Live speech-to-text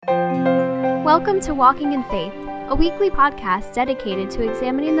Welcome to Walking in Faith, a weekly podcast dedicated to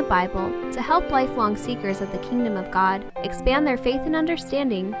examining the Bible to help lifelong seekers of the kingdom of God expand their faith and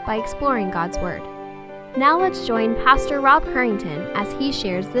understanding by exploring God's Word. Now let's join Pastor Rob Harrington as he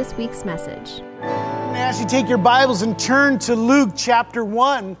shares this week's message. As you take your Bibles and turn to Luke chapter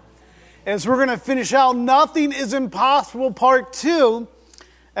 1, as we're going to finish out Nothing is Impossible Part 2,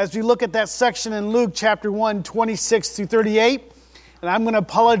 as we look at that section in Luke chapter 1, 26 through 38. And I'm going to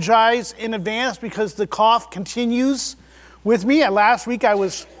apologize in advance because the cough continues with me. Last week I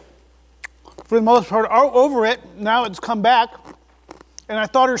was, for the most part, over it. Now it's come back. And I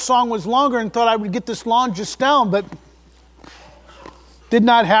thought her song was longer and thought I would get this long just down, but did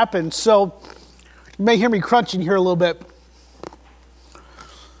not happen. So you may hear me crunching here a little bit.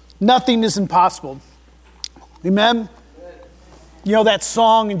 Nothing is impossible. Amen? You know, that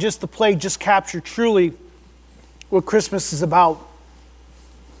song and just the play just captured truly what Christmas is about.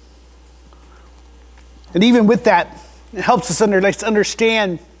 And even with that, it helps us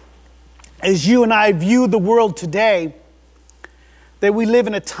understand, as you and I view the world today, that we live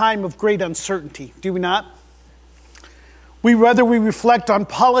in a time of great uncertainty, do we not? Whether we reflect on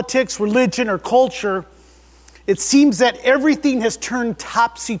politics, religion, or culture, it seems that everything has turned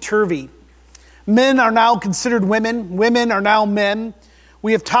topsy-turvy. Men are now considered women. Women are now men.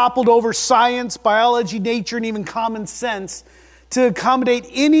 We have toppled over science, biology, nature, and even common sense to accommodate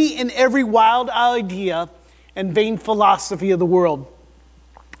any and every wild idea and vain philosophy of the world.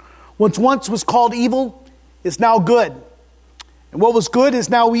 What once was called evil is now good. And what was good is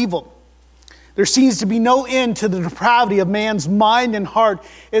now evil. There seems to be no end to the depravity of man's mind and heart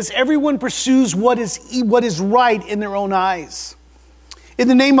as everyone pursues what is right in their own eyes. In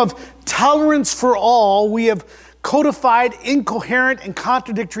the name of tolerance for all, we have codified incoherent and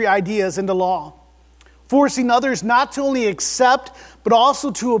contradictory ideas into law, forcing others not to only accept, but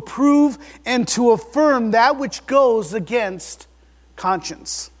also to approve and to affirm that which goes against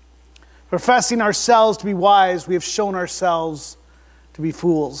conscience. Professing ourselves to be wise, we have shown ourselves to be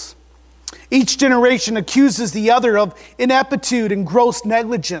fools. Each generation accuses the other of ineptitude and gross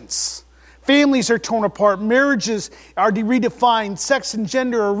negligence. Families are torn apart, marriages are redefined, sex and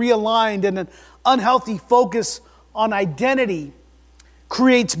gender are realigned, and an unhealthy focus on identity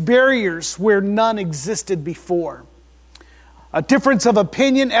creates barriers where none existed before. A difference of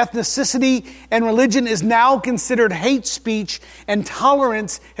opinion, ethnicity, and religion is now considered hate speech, and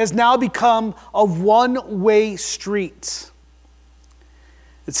tolerance has now become a one-way street.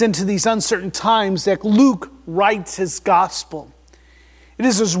 It's into these uncertain times that Luke writes his gospel. It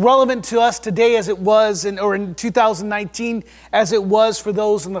is as relevant to us today as it was in 2019 as it was for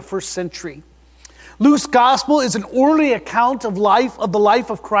those in the first century. Luke's gospel is an orderly account of the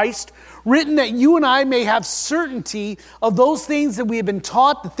life of Christ, written that you and I may have certainty of those things that we have been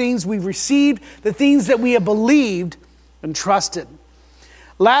taught, the things we've received, the things that we have believed and trusted.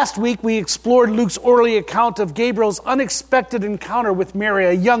 Last week, we explored Luke's orderly account of Gabriel's unexpected encounter with Mary,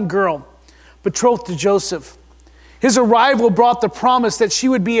 a young girl betrothed to Joseph. His arrival brought the promise that she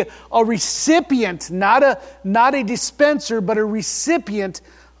would be a recipient, not a dispenser, but a recipient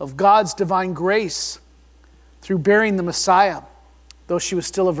of God's divine grace through bearing the Messiah, though she was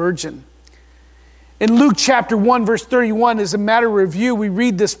still a virgin. In Luke chapter 1, verse 31, as a matter of review, we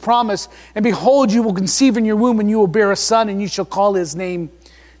read this promise, and behold, you will conceive in your womb, and you will bear a son, and you shall call his name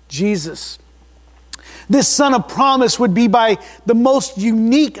Jesus. This son of promise would be by the most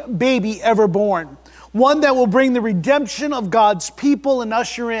unique baby ever born, one that will bring the redemption of God's people and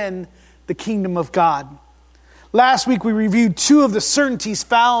usher in the kingdom of God. Last week we reviewed two of the certainties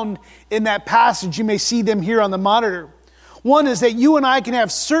found in that passage. You may see them here on the monitor. One is that you and I can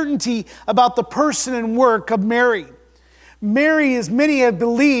have certainty about the person and work of Mary. Mary, as many have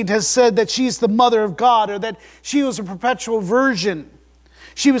believed, has said that she's the mother of God, or that she was a perpetual virgin.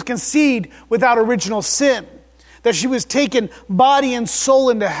 She was conceived without original sin, that she was taken body and soul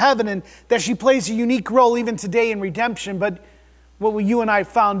into heaven, and that she plays a unique role even today in redemption. But what you and I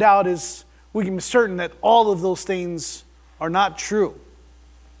found out is we can be certain that all of those things are not true.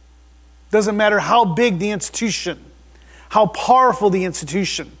 Doesn't matter how big the institution, how powerful the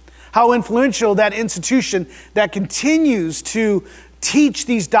institution, how influential that institution that continues to teach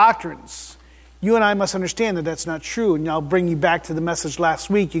these doctrines. You and I must understand that that's not true. And I'll bring you back to the message last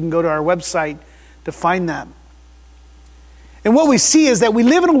week. You can go to our website to find that. And what we see is that we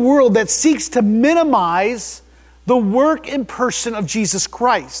live in a world that seeks to minimize the work and person of Jesus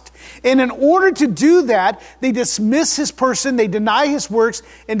Christ. And in order to do that, they dismiss his person, they deny his works,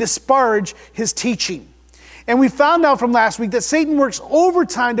 and disparage his teaching. And we found out from last week that Satan works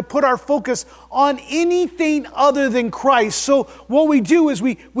overtime to put our focus on anything other than Christ. So what we do is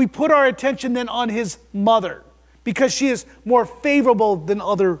we put our attention then on his mother, because she is more favorable than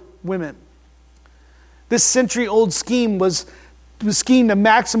other women. This century-old scheme was the scheme to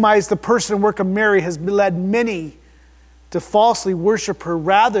maximize the person and work of Mary has led many to falsely worship her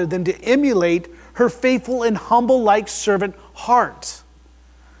rather than to emulate her faithful and humble-like servant heart.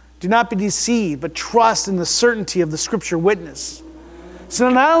 Do not be deceived, but trust in the certainty of the Scripture witness. So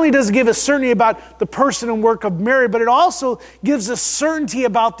not only does it give us certainty about the person and work of Mary, but it also gives us certainty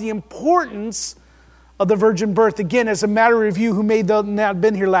about the importance of the virgin birth. Again, as a matter of review, who may not have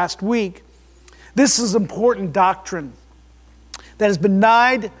been here last week, this is important doctrine that has been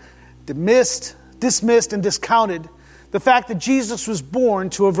denied, dismissed, and discounted. The fact that Jesus was born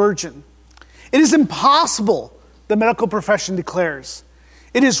to a virgin. It is impossible, the medical profession declares.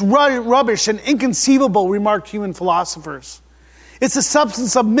 It is rubbish and inconceivable, remark human philosophers. It's the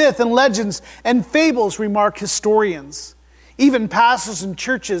substance of myth and legends and fables, remark historians. Even pastors and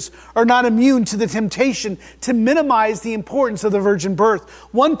churches are not immune to the temptation to minimize the importance of the virgin birth.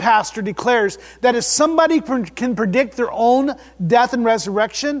 One pastor declares that if somebody can predict their own death and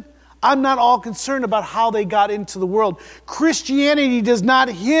resurrection, I'm not all concerned about how they got into the world. Christianity does not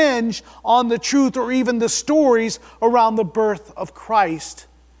hinge on the truth or even the stories around the birth of Christ.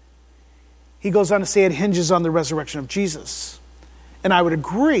 He goes on to say it hinges on the resurrection of Jesus. And I would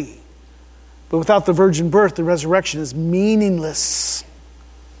agree. But without the virgin birth, the resurrection is meaningless.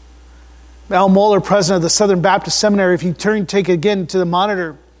 Al Mohler, president of the Southern Baptist Seminary, if you take it again to the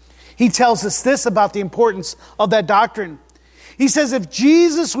monitor, he tells us this about the importance of that doctrine. He says, if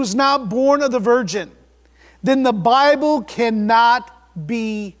Jesus was not born of the virgin, then the Bible cannot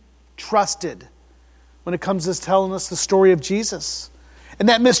be trusted when it comes to telling us the story of Jesus. And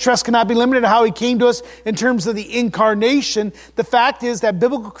that mistrust cannot be limited to how he came to us in terms of the incarnation. The fact is that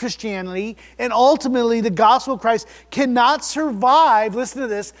biblical Christianity and ultimately the gospel of Christ cannot survive, listen to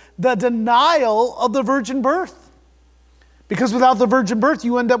this, the denial of the virgin birth. Because without the virgin birth,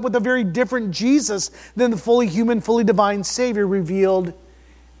 you end up with a very different Jesus than the fully human, fully divine Savior revealed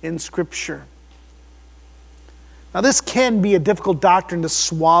in Scripture. Now, this can be a difficult doctrine to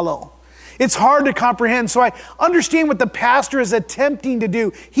swallow. It's hard to comprehend, so I understand what the pastor is attempting to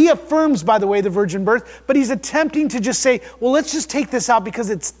do. He affirms, by the way, the virgin birth, but he's attempting to just say, well, let's just take this out because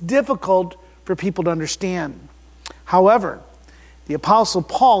it's difficult for people to understand. However, the Apostle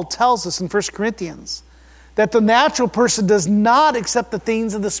Paul tells us in 1 Corinthians that the natural person does not accept the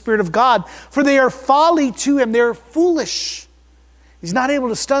things of the Spirit of God, for they are folly to him. They are foolish. He's not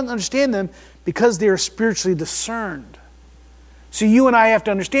able to understand them because they are spiritually discerned. So you and I have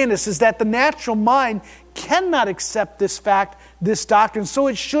to understand this, is that the natural mind cannot accept this fact, this doctrine. So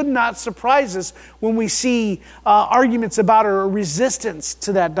it should not surprise us when we see arguments about or resistance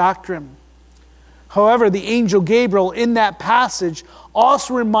to that doctrine. However, the angel Gabriel in that passage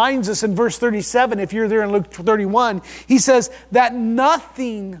also reminds us in verse 37, if you're there in Luke 31, he says that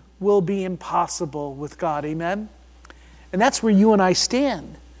nothing will be impossible with God. Amen? And that's where you and I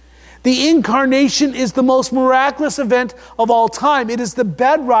stand. The incarnation is the most miraculous event of all time. It is the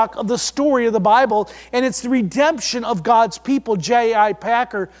bedrock of the story of the Bible, and it's the redemption of God's people. J.I.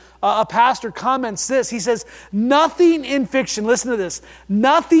 Packer, a pastor, comments this. He says, nothing in fiction, listen to this,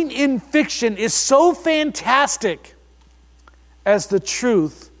 nothing in fiction is so fantastic as the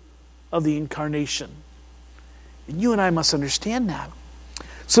truth of the incarnation. And you and I must understand that.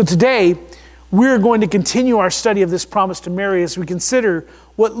 So today, we're going to continue our study of this promise to Mary as we consider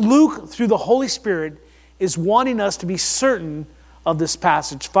what Luke, through the Holy Spirit, is wanting us to be certain of this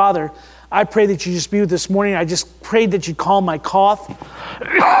passage. Father, I pray that you just be with this morning. I just pray that you calm my cough.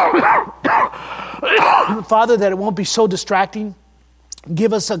 Father, that it won't be so distracting.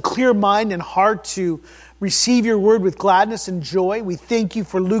 Give us a clear mind and heart to receive your word with gladness and joy. We thank you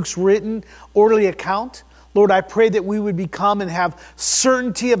for Luke's written, orderly account. Lord, I pray that we would become and have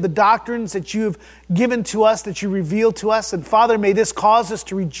certainty of the doctrines that you have given to us, that you reveal to us. And Father, may this cause us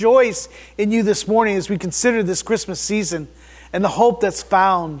to rejoice in you this morning as we consider this Christmas season and the hope that's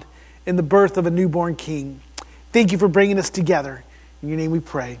found in the birth of a newborn King. Thank you for bringing us together. In your name we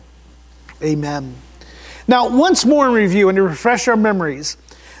pray. Amen. Now, once more in review and to refresh our memories,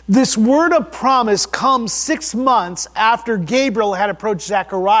 this word of promise comes 6 months after Gabriel had approached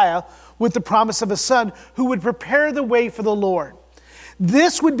Zechariah with the promise of a son who would prepare the way for the Lord.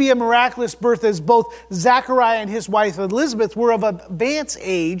 This would be a miraculous birth as both Zechariah and his wife Elizabeth were of advanced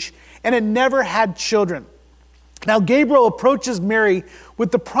age and had never had children. Now Gabriel approaches Mary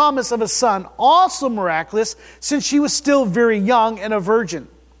with the promise of a son, also miraculous since she was still very young and a virgin.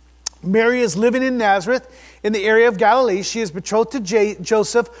 Mary is living in Nazareth in the area of Galilee. She is betrothed to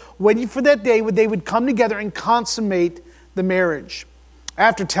Joseph, waiting for that day when they would come together and consummate the marriage.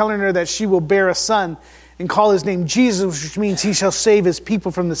 After telling her that she will bear a son and call his name Jesus, which means he shall save his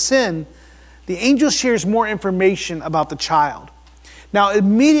people from the sin, the angel shares more information about the child. Now,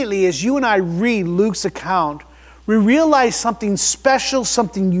 immediately as you and I read Luke's account, we realize something special,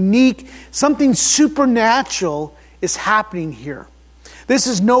 something unique, something supernatural is happening here. This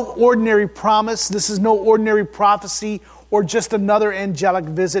is no ordinary promise. This is no ordinary prophecy or just another angelic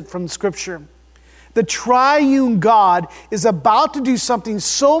visit from Scripture. The triune God is about to do something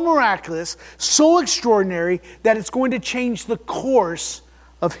so miraculous, so extraordinary, that it's going to change the course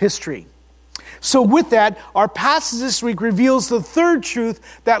of history. So with that, our passage this week reveals the third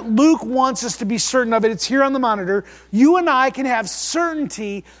truth that Luke wants us to be certain of. It's here on the monitor. You and I can have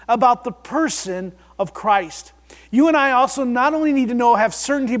certainty about the person of Christ. You and I also not only need to have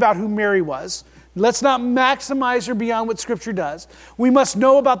certainty about who Mary was. Let's not maximize her beyond what Scripture does. We must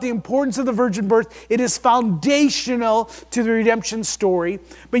know about the importance of the virgin birth. It is foundational to the redemption story.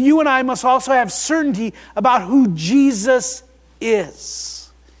 But you and I must also have certainty about who Jesus is.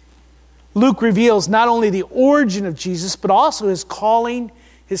 Luke reveals not only the origin of Jesus, but also his calling,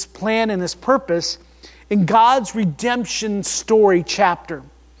 his plan, and his purpose in God's redemption story chapter.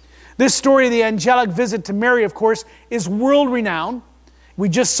 This story of the angelic visit to Mary, of course, is world-renowned. We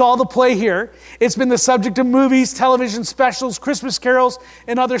just saw the play here. It's been the subject of movies, television specials, Christmas carols,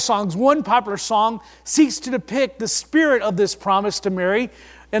 and other songs. One popular song seeks to depict the spirit of this promise to Mary.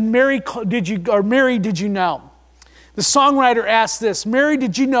 And Mary, did you know? The songwriter asks this: Mary,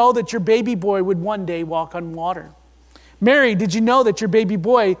 did you know that your baby boy would one day walk on water? Mary, did you know that your baby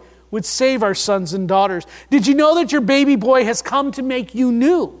boy would save our sons and daughters? Did you know that your baby boy has come to make you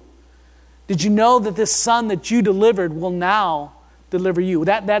new? Did you know that this son that you delivered will now deliver you?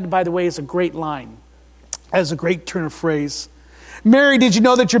 That, by the way, is a great line. That is a great turn of phrase. Mary, did you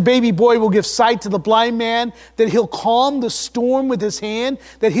know that your baby boy will give sight to the blind man, that he'll calm the storm with his hand,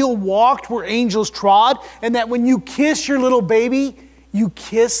 that he'll walk where angels trod, and that when you kiss your little baby, you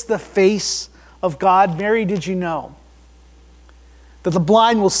kiss the face of God? Mary, did you know that the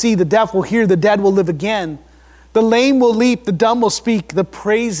blind will see, the deaf will hear, the dead will live again, the lame will leap, the dumb will speak the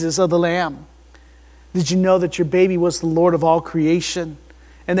praises of the Lamb? Did you know that your baby was the Lord of all creation,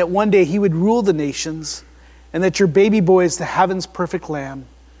 and that one day he would rule the nations, and that your baby boy is the heaven's perfect Lamb,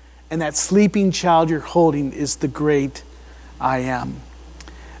 and that sleeping child you're holding is the great I Am?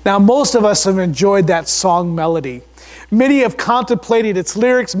 Now, most of us have enjoyed that song melody. Many have contemplated its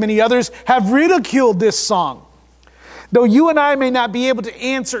lyrics. Many others have ridiculed this song. Though you and I may not be able to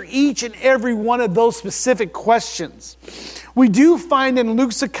answer each and every one of those specific questions, we do find in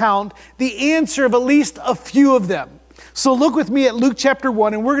Luke's account the answer of at least a few of them. So look with me at Luke chapter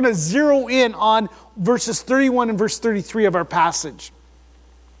 1, and we're going to zero in on verses 31 and verse 33 of our passage.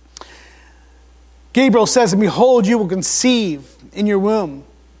 Gabriel says, "And behold, you will conceive in your womb,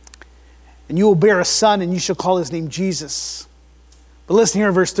 and you will bear a son, and you shall call his name Jesus." But listen here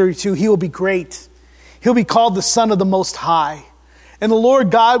in verse 32, "He will be great. He'll be called the Son of the Most High. And the Lord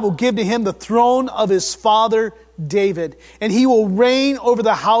God will give to him the throne of his father David. And he will reign over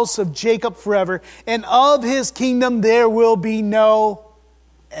the house of Jacob forever. And of his kingdom there will be no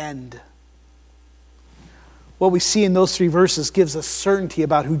end." What we see in those three verses gives us certainty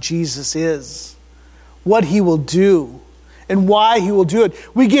about who Jesus is, what he will do, and why he will do it.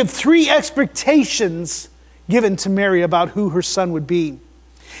 We give three expectations given to Mary about who her son would be.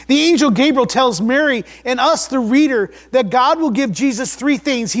 The angel Gabriel tells Mary and us, the reader, that God will give Jesus three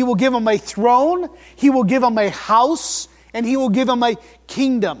things. He will give him a throne, he will give him a house, and he will give him a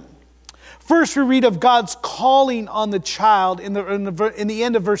kingdom. First, we read of God's calling on the child in the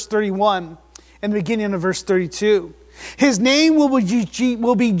end of verse 31 and the beginning of verse 32. His name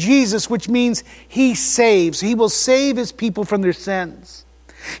will be Jesus, which means he saves. He will save his people from their sins.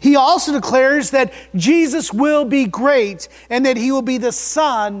 He also declares that Jesus will be great and that he will be the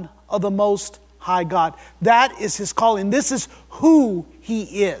Son of the Most High God. That is his calling. This is who he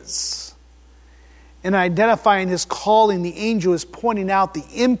is. In identifying his calling, the angel is pointing out the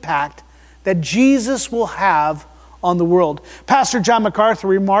impact that Jesus will have on the world. Pastor John MacArthur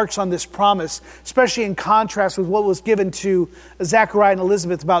remarks on this promise, especially in contrast with what was given to Zechariah and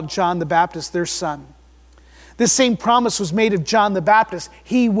Elizabeth about John the Baptist, their son. This same promise was made of John the Baptist.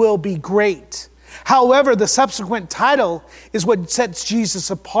 He will be great. However, the subsequent title is what sets Jesus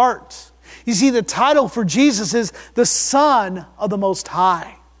apart. You see, the title for Jesus is the Son of the Most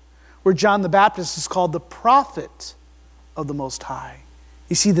High, where John the Baptist is called the Prophet of the Most High.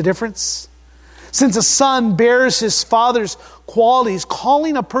 You see the difference? Since a son bears his father's qualities,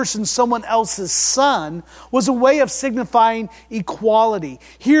 calling a person someone else's son was a way of signifying equality.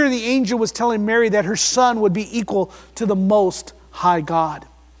 Here the angel was telling Mary that her son would be equal to the Most High God.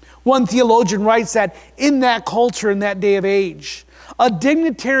 One theologian writes that in that culture, in that day of age, a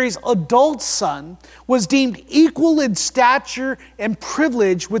dignitary's adult son was deemed equal in stature and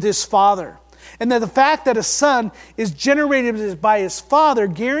privilege with his father. And that the fact that a son is generated by his father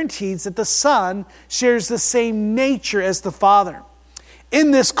guarantees that the son shares the same nature as the father.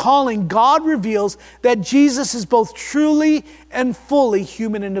 In this calling, God reveals that Jesus is both truly and fully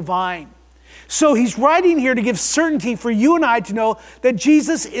human and divine. So he's writing here to give certainty for you and I to know that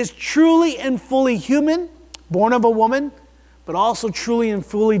Jesus is truly and fully human, born of a woman, but also truly and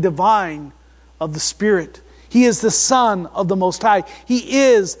fully divine of the Spirit. He is the Son of the Most High. He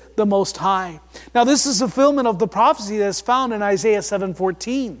is the Most High. Now this is a fulfillment of the prophecy that is found in Isaiah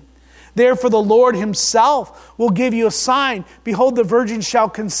 7:14. Therefore the Lord himself will give you a sign. Behold, the virgin shall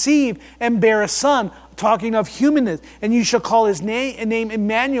conceive and bear a son. Talking of humanness. And you shall call his name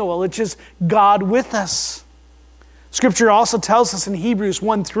Emmanuel, which is God with us. Scripture also tells us in Hebrews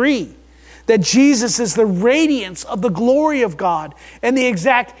 1:3 that Jesus is the radiance of the glory of God and the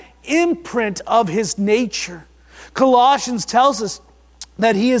exact imprint of his nature. Colossians tells us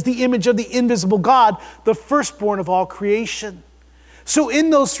that he is the image of the invisible God, the firstborn of all creation. So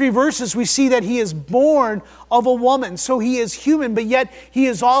in those three verses, we see that he is born of a woman. So he is human, but yet he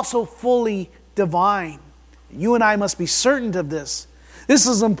is also fully divine. You and I must be certain of this. This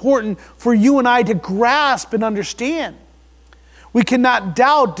is important for you and I to grasp and understand. We cannot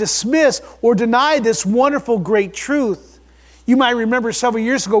doubt, dismiss, or deny this wonderful, great truth. You might remember several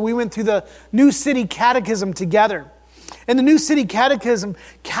years ago, we went through the New City Catechism together. And the New City Catechism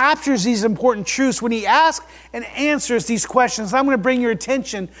captures these important truths when he asks and answers these questions. I'm going to bring your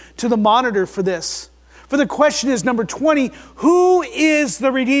attention to the monitor for this. For the question is number 20, who is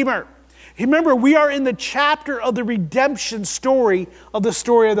the Redeemer? Remember, we are in the chapter of the redemption story of the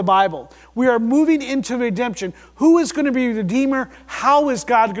story of the Bible. We are moving into redemption. Who is going to be the Redeemer? How is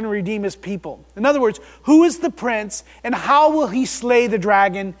God going to redeem his people? In other words, who is the prince and how will he slay the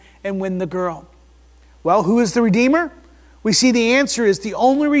dragon and win the girl? Well, who is the Redeemer? We see the answer is the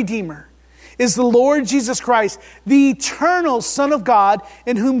only Redeemer is the Lord Jesus Christ, the eternal Son of God,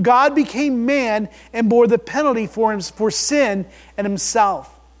 in whom God became man and bore the penalty for sin and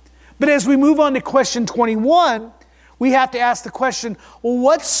himself. But as we move on to question 21, we have to ask the question, well,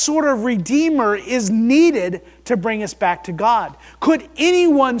 what sort of Redeemer is needed to bring us back to God? Could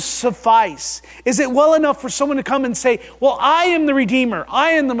anyone suffice? Is it well enough for someone to come and say, well, I am the Redeemer,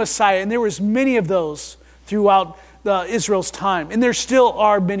 I am the Messiah? And there was many of those throughout Israel's time, and there still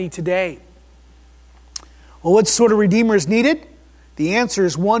are many today. Well, what sort of Redeemer is needed? The answer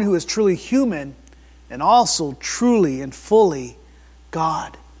is one who is truly human and also truly and fully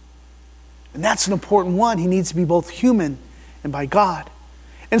God. And that's an important one. He needs to be both human and by God.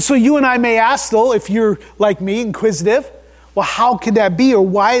 And so you and I may ask, though, if you're like me, inquisitive, well, how could that be, or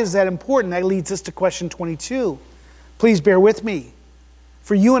why is that important? That leads us to question 22. Please bear with me,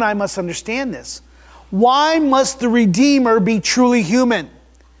 for you and I must understand this. Why must the Redeemer be truly human?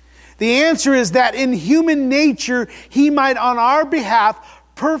 The answer is that in human nature, he might on our behalf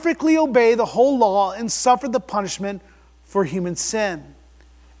perfectly obey the whole law and suffer the punishment for human sin,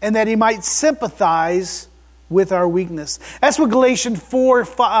 and that he might sympathize with our weakness. That's what Galatians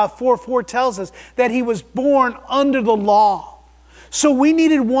 4:4 tells us, that he was born under the law. So we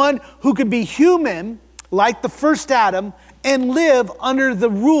needed one who could be human, like the first Adam, and live under the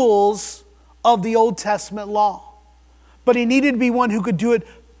rules of the Old Testament law. But he needed to be one who could do it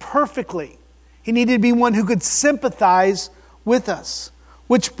perfectly. He needed to be one who could sympathize with us.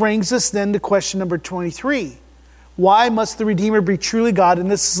 Which brings us then to question number 23. Why must the Redeemer be truly God? And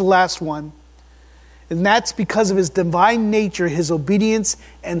this is the last one. And that's because of his divine nature, his obedience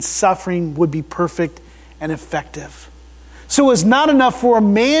and suffering would be perfect and effective. So it was not enough for a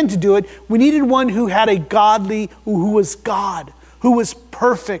man to do it. We needed one who had who was God, who was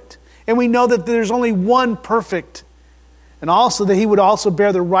perfect. And we know that there's only one perfect. And also that he would also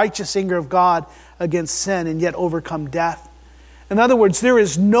bear the righteous anger of God against sin and yet overcome death. In other words, there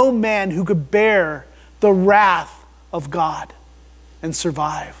is no man who could bear the wrath of God and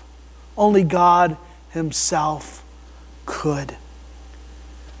survive. Only God himself could.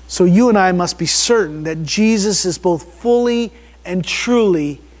 So you and I must be certain that Jesus is both fully and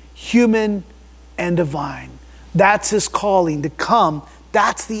truly human and divine. That's his calling to come.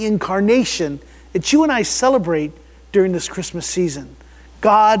 That's the incarnation that you and I celebrate during this Christmas season.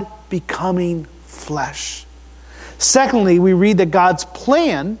 God becoming flesh. Secondly, we read that God's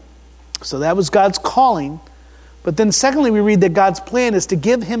plan So that was God's calling. But then secondly, we read that God's plan is to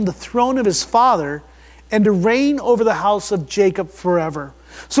give him the throne of his father and to reign over the house of Jacob forever.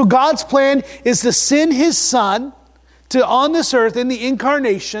 So God's plan is to send his son on this earth in the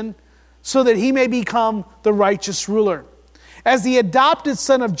incarnation so that he may become the righteous ruler. As the adopted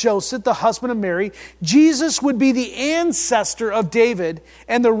son of Joseph, the husband of Mary, Jesus would be the ancestor of David,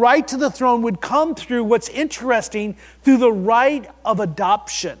 and the right to the throne would come through, what's interesting, through the right of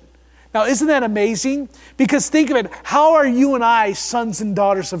adoption. Now, isn't that amazing? Because think of it, how are you and I sons and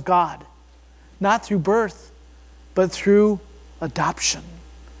daughters of God? Not through birth, but through adoption.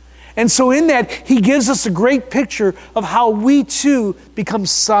 And so in that, he gives us a great picture of how we too become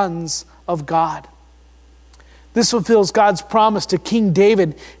sons of God. This fulfills God's promise to King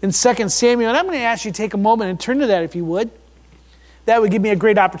David in 2 Samuel. And I'm going to ask you to take a moment and turn to that if you would. That would give me a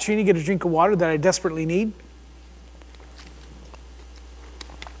great opportunity to get a drink of water that I desperately need.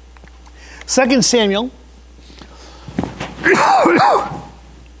 2 Samuel.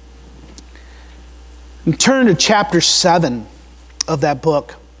 And turn to chapter 7 of that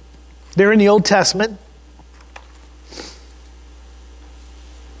book. They're in the Old Testament.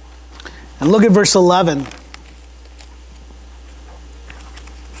 And look at verse 11.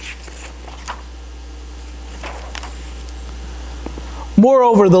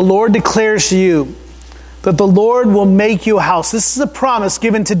 Moreover, the Lord declares to you that the Lord will make you a house. This is a promise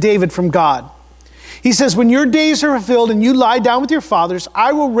given to David from God. He says, when your days are fulfilled and you lie down with your fathers,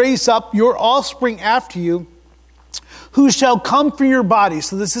 I will raise up your offspring after you, who shall come from your body.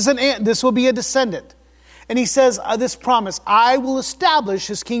 So this will be a descendant. And he says this promise, I will establish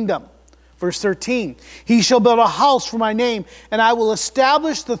his kingdom. Verse 13, he shall build a house for my name, and I will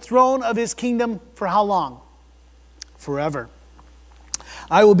establish the throne of his kingdom for how long? Forever.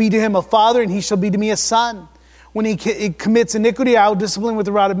 I will be to him a father, and he shall be to me a son. When he commits iniquity, I will discipline with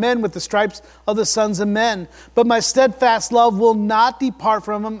the rod of men, with the stripes of the sons of men. But my steadfast love will not depart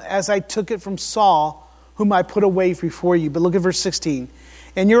from him, as I took it from Saul, whom I put away before you. But look at verse 16.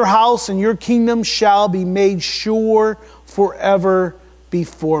 And your house and your kingdom shall be made sure forever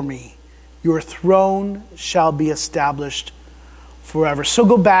before me. Your throne shall be established forever. So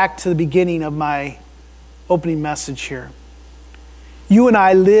go back to the beginning of my opening message here. You and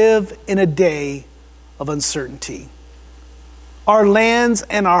I live in a day of uncertainty. Our lands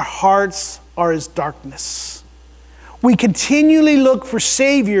and our hearts are as darkness. We continually look for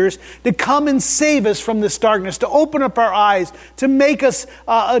saviors to come and save us from this darkness, to open up our eyes, to make us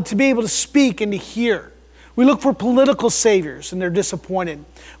to be able to speak and to hear. We look for political saviors and they're disappointed.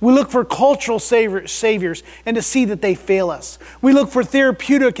 We look for cultural saviors and to see that they fail us. We look for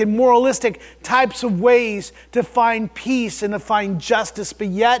therapeutic and moralistic types of ways to find peace and to find justice, but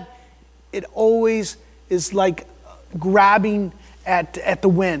yet it always is like grabbing at the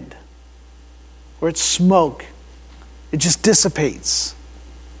wind, or it's smoke. It just dissipates.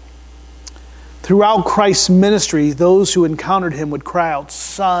 Throughout Christ's ministry, those who encountered him would cry out,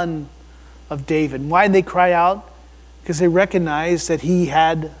 Son of David. Why did they cry out? Because they recognized that he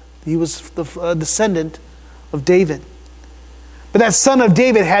was the descendant of David. But that son of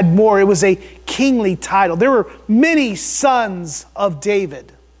David had more. It was a kingly title. There were many sons of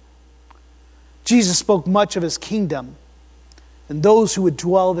David. Jesus spoke much of his kingdom and those who would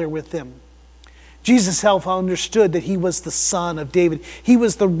dwell there with him. Jesus himself understood that he was the son of David. He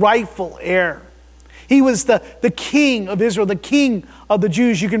was the rightful heir. He was the king of Israel, the king of the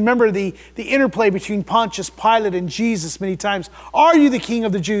Jews. You can remember the interplay between Pontius Pilate and Jesus many times. Are you the king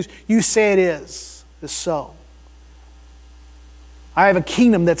of the Jews? You say it is. It's so. I have a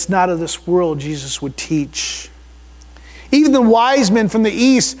kingdom that's not of this world, Jesus would teach. Even the wise men from the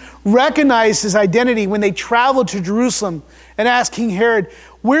east recognized his identity when they traveled to Jerusalem and asked King Herod,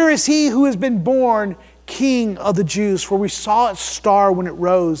 where is he who has been born king of the Jews? For we saw its star when it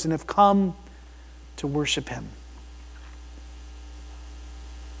rose and have come to worship him.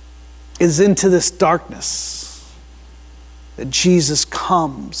 It is into this darkness that Jesus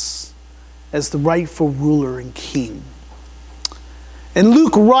comes as the rightful ruler and king. And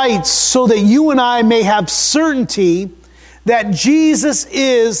Luke writes, so that you and I may have certainty that Jesus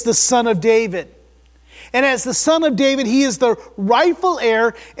is the Son of David. And as the Son of David, he is the rightful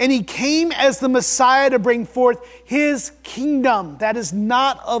heir, and he came as the Messiah to bring forth his kingdom that is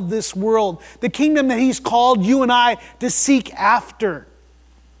not of this world. The kingdom that he's called you and I to seek after.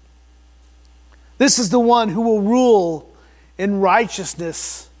 This is the one who will rule in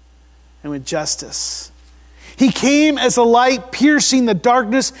righteousness and with justice. He came as a light, piercing the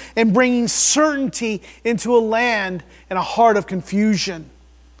darkness and bringing certainty into a land and a heart of confusion.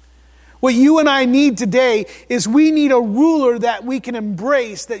 What you and I need today is we need a ruler that we can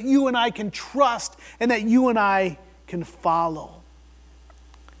embrace, that you and I can trust, and that you and I can follow.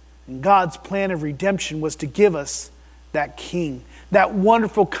 And God's plan of redemption was to give us that king, that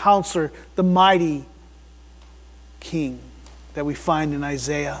wonderful counselor, the mighty king that we find in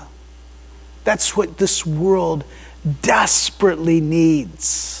Isaiah. That's what this world desperately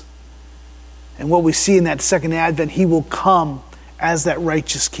needs. And what we see in that second advent, he will come as that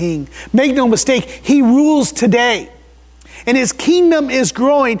righteous king. Make no mistake, he rules today. And his kingdom is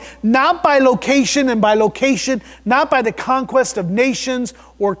growing not by location, not by the conquest of nations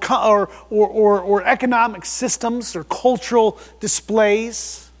or economic systems or cultural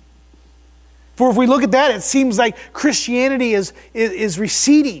displays. For if we look at that, it seems like Christianity is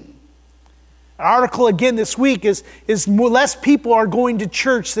receding. An article again this week is less people are going to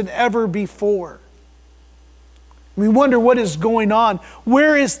church than ever before. We wonder what is going on.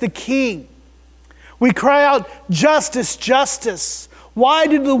 Where is the king? We cry out, justice, justice. Why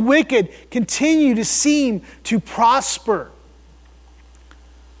do the wicked continue to seem to prosper?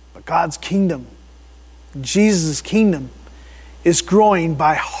 But God's kingdom, Jesus' kingdom, is growing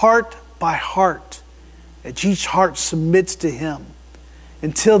by heart, as each heart submits to him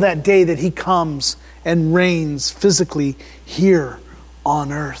until that day that he comes and reigns physically here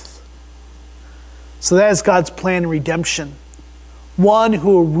on earth. So that is God's plan of redemption. One who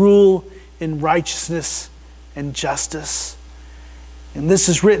will rule in righteousness and justice. And this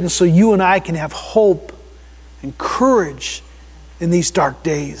is written so you and I can have hope and courage in these dark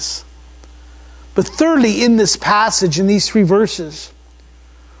days. But thirdly, in this passage, in these 3 verses,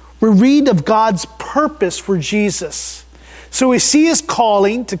 we read of God's purpose for Jesus. So we see his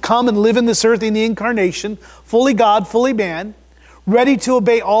calling to come and live in this earth in the incarnation, fully God, fully man, ready to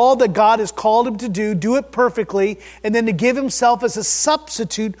obey all that God has called him to do it perfectly, and then to give himself as a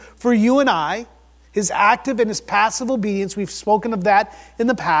substitute for you and I, his active and his passive obedience. We've spoken of that in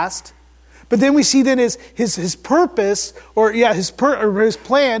the past. But then we see then his purpose, his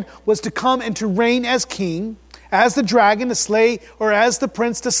plan was to come and to reign as king, as the dragon to slay, or as the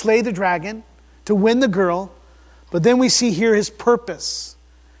prince to slay the dragon, to win the girl. But then we see here his purpose.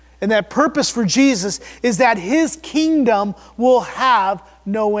 And that purpose for Jesus is that his kingdom will have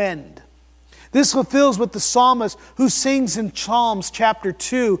no end. This fulfills what the psalmist who sings in Psalms chapter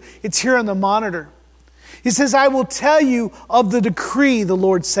 2, it's here on the monitor. He says, I will tell you of the decree, the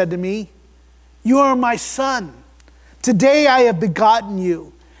Lord said to me. You are my son. Today I have begotten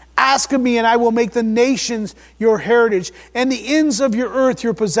you. Ask of me, and I will make the nations your heritage, and the ends of your earth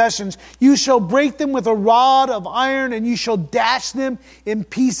your possessions. You shall break them with a rod of iron, and you shall dash them in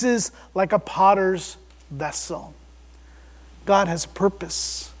pieces like a potter's vessel. God has a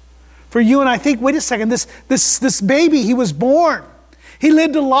purpose for you and I. Think, wait a second, this baby, he was born. He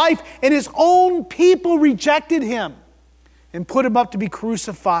lived a life, and his own people rejected him and put him up to be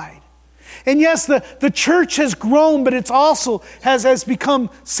crucified. And yes, the church has grown, but it's also has become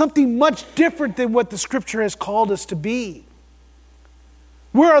something much different than what the Scripture has called us to be.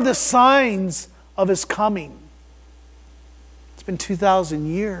 Where are the signs of his coming? It's been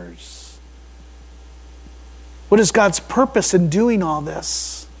 2,000 years. What is God's purpose in doing all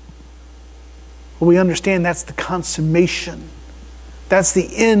this? Well, we understand that's the consummation. That's the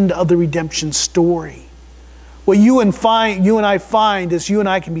end of the redemption story. What you and I find is you and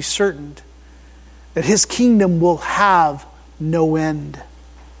I can be certain that his kingdom will have no end.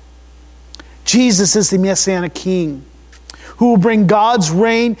 Jesus is the Messianic King who will bring God's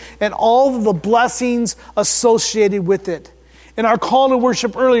reign and all of the blessings associated with it. In our call to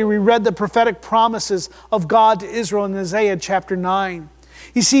worship earlier, we read the prophetic promises of God to Israel in Isaiah chapter 9.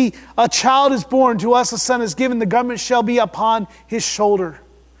 You see, a child is born, to us a son is given, the government shall be upon his shoulder.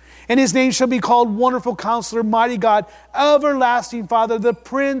 And his name shall be called Wonderful Counselor, Mighty God, Everlasting Father, the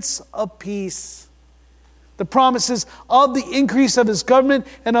Prince of Peace. The promises of the increase of his government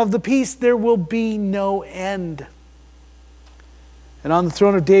and of the peace, there will be no end. And on the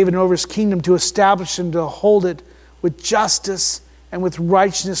throne of David and over his kingdom, to establish and to hold it with justice and with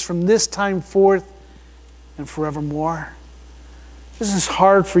righteousness from this time forth and forevermore. This is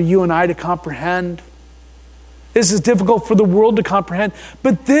hard for you and I to comprehend. This is difficult for the world to comprehend.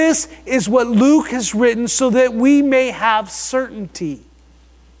 But this is what Luke has written so that we may have certainty.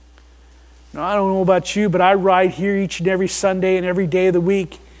 Now, I don't know about you, but I ride here each and every Sunday and every day of the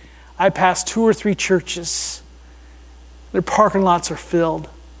week. I pass 2 or 3 churches. Their parking lots are filled.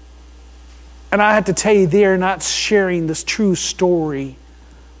 And I have to tell you, they are not sharing this true story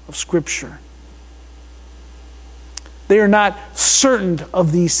of Scripture. They are not certain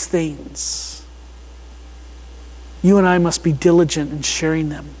of these things. You and I must be diligent in sharing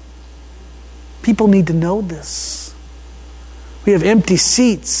them. People need to know this. We have empty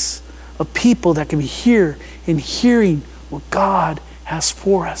seats of people that can be here and hearing what God has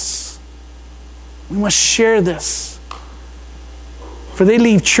for us. We must share this. For they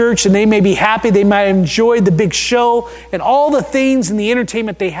leave church and they may be happy, they might enjoy the big show and all the things and the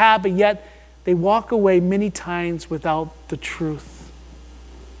entertainment they have, but yet they walk away many times without the truth.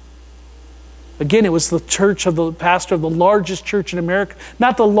 Again, it was the church of the pastor of the largest church in America,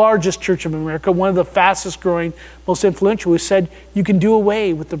 not the largest church of America, one of the fastest growing, most influential, who said you can do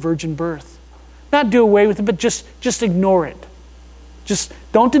away with the virgin birth. Not do away with it, but just ignore it. Just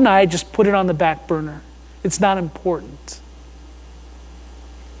don't deny it, just put it on the back burner. It's not important.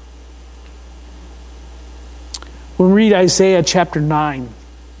 When we read Isaiah chapter 9,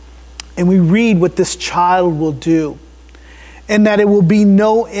 and we read what this child will do, and that it will be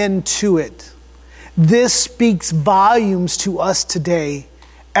no end to it, this speaks volumes to us today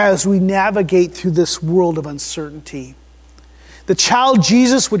as we navigate through this world of uncertainty. The child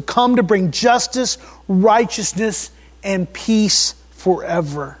Jesus would come to bring justice, righteousness, and peace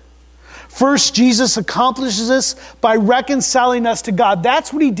forever. First, Jesus accomplishes this by reconciling us to God.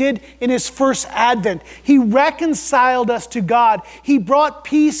 That's what he did in his first advent. He reconciled us to God. He brought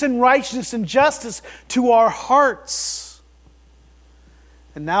peace and righteousness and justice to our hearts.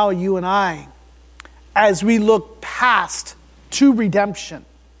 And now you and I, as we look past to redemption,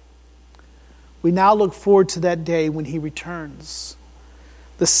 we now look forward to that day when he returns.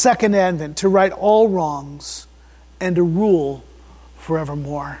 The second advent, to right all wrongs and to rule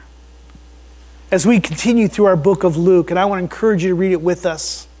forevermore. As we continue through our book of Luke, and I want to encourage you to read it with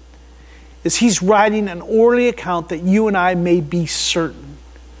us, is he's writing an orderly account that you and I may be certain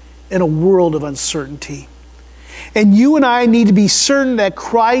in a world of uncertainty. And you and I need to be certain that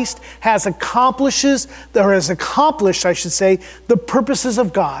Christ has accomplished, the purposes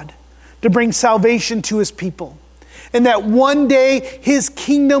of God to bring salvation to his people. And that one day his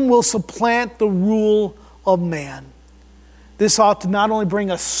kingdom will supplant the rule of man. This ought to not only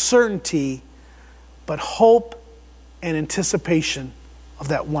bring us certainty, but hope and anticipation of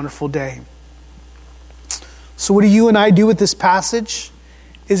that wonderful day. So what do you and I do with this passage?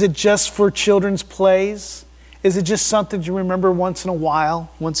 Is it just for children's plays? Is it just something to remember once in a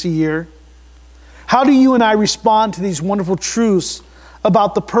while, once a year? How do you and I respond to these wonderful truths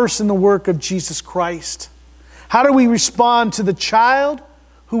about the person and the work of Jesus Christ? How do we respond to the child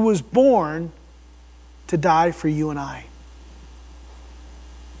who was born to die for you and I?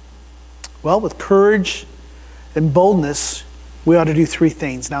 Well, with courage and boldness, we ought to do three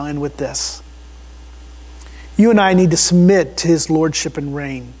things. Now, I'll end with this. You and I need to submit to his lordship and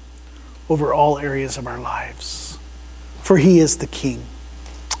reign over all areas of our lives. For he is the King.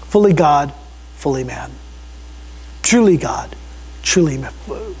 Fully God, fully man. Truly God, truly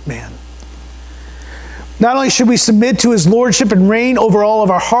man. Not only should we submit to his lordship and reign over all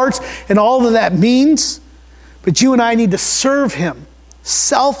of our hearts and all that that means, but you and I need to serve him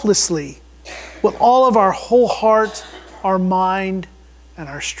selflessly with all of our whole heart, our mind, and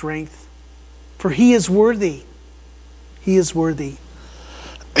our strength. For he is worthy. He is worthy.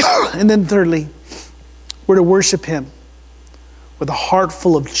 And then thirdly, we're to worship him with a heart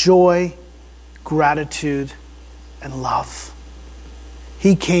full of joy, gratitude, and love.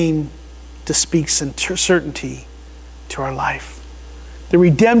 He came to speak certainty to our life. The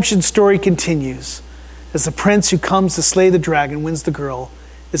redemption story continues as the prince who comes to slay the dragon, wins the girl,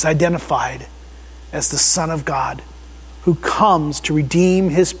 is identified as the Son of God who comes to redeem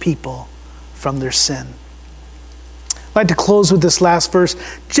his people from their sin. I'd like to close with this last verse.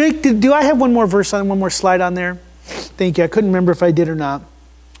 Jake, do I have one more slide on there? Thank you. I couldn't remember if I did or not.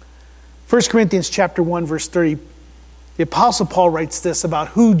 1 Corinthians chapter 1, verse 30. The Apostle Paul writes this about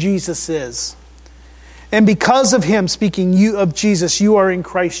who Jesus is. And because of him, speaking of Jesus, you are in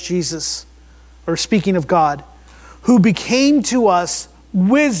Christ Jesus, or speaking of God, who became to us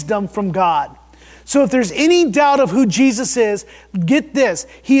wisdom from God. So if there's any doubt of who Jesus is, get this.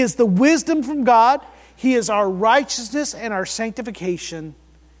 He is the wisdom from God. He is our righteousness and our sanctification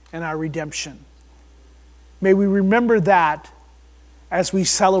and our redemption. May we remember that as we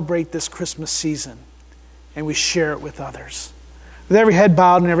celebrate this Christmas season and we share it with others. With every head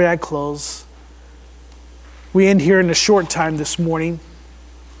bowed and every eye closed, we end here in a short time this morning.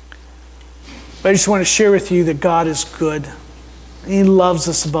 But I just want to share with you that God is good. And he loves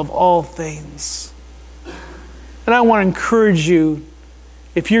us above all things. And I want to encourage you,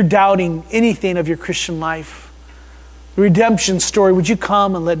 if you're doubting anything of your Christian life, the redemption story, would you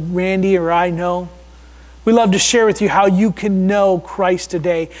come and let Randy or I know? We love to share with you how you can know Christ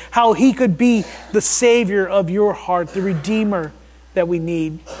today, how he could be the Savior of your heart, the Redeemer that we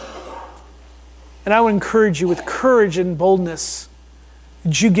need. And I would encourage you with courage and boldness,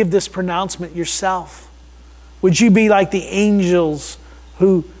 would you give this pronouncement yourself? Would you be like the angels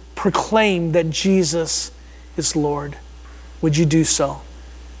who proclaim that Jesus is Lord? Would you do so?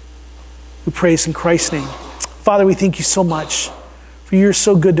 We praise in Christ's name. Father, we thank you so much for you're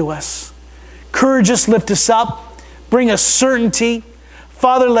so good to us. Encourage us, lift us up, bring us certainty.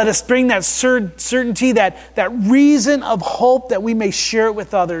 Father, let us bring that certainty, that reason of hope that we may share it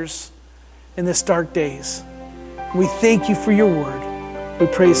with others in this dark days. We thank you for your word. We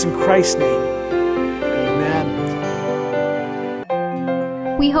praise in Christ's name. Amen.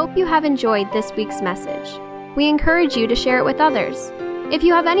 We hope you have enjoyed this week's message. We encourage you to share it with others. If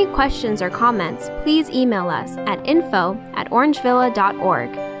you have any questions or comments, please email us at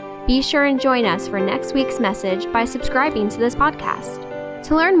info@orangevilla.org. Be sure and join us for next week's message by subscribing to this podcast.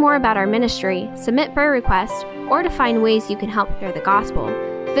 To learn more about our ministry, submit prayer requests, or to find ways you can help share the gospel,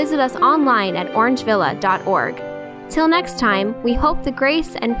 visit us online at orangevilla.org. Till next time, we hope the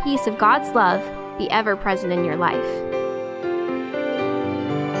grace and peace of God's love be ever present in your life.